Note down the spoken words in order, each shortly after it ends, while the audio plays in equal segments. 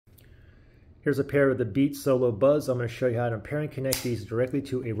Here's a pair of the Beats Solo Buds. I'm going to show you how to pair and connect these directly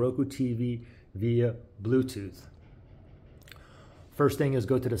to a Roku TV via Bluetooth. First thing is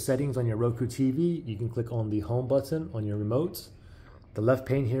go to the settings on your Roku TV. You can click on the home button on your remotes. The left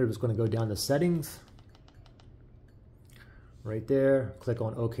pane here is going to go down to settings. Right there. Click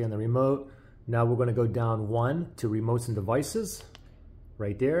on OK on the remote. Now we're going to go down one to remotes and devices.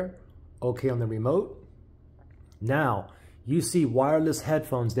 Right there. OK on the remote. Now you see wireless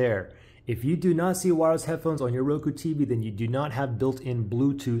headphones there. If you do not see wireless headphones on your Roku TV, then you do not have built-in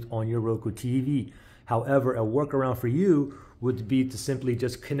Bluetooth on your Roku TV. However, a workaround for you would be to simply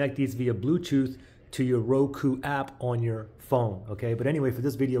just connect these via Bluetooth to your Roku app on your phone, okay? But anyway, for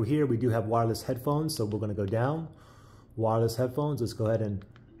this video here, we do have wireless headphones, so we're gonna go down, wireless headphones. Let's go ahead and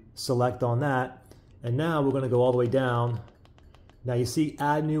select on that. And now we're gonna go all the way down. Now you see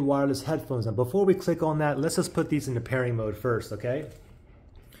add new wireless headphones. And before we click on that, let's just put these into pairing mode first, okay?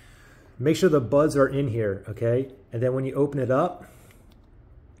 Make sure the buds are in here, okay? And then when you open it up,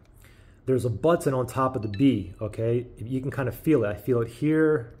 there's a button on top of the B, okay? You can kind of feel it. I feel it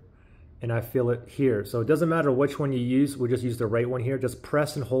here and I feel it here. So it doesn't matter which one you use. We'll just use the right one here. Just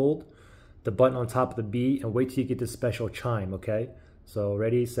press and hold the button on top of the B and wait till you get this special chime, okay? So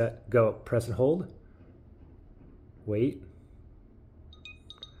ready, set, go. Press and hold. Wait.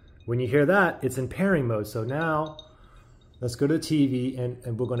 When you hear that, it's in pairing mode. So now, let's go to the TV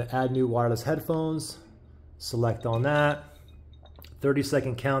and we're going to add new wireless headphones. Select on that.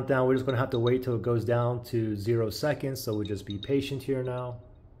 30-second countdown. We're just going to have to wait till it goes down to 0 seconds. So we'll just be patient here now.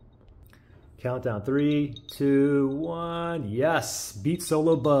 Countdown 3, 2, 1. Yes, Beats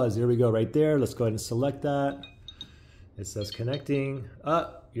Solo Buds. Here we go right there. Let's go ahead and select that. It says connecting.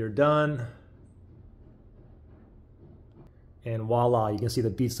 You're done. And voila, you can see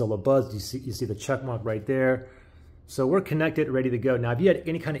the Beats Solo Buds. You see the check mark right there. So we're connected, ready to go. Now, if you had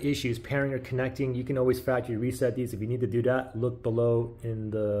any kind of issues pairing or connecting, you can always factory reset these. If you need to do that, look below in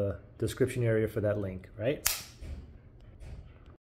the description area for that link, right?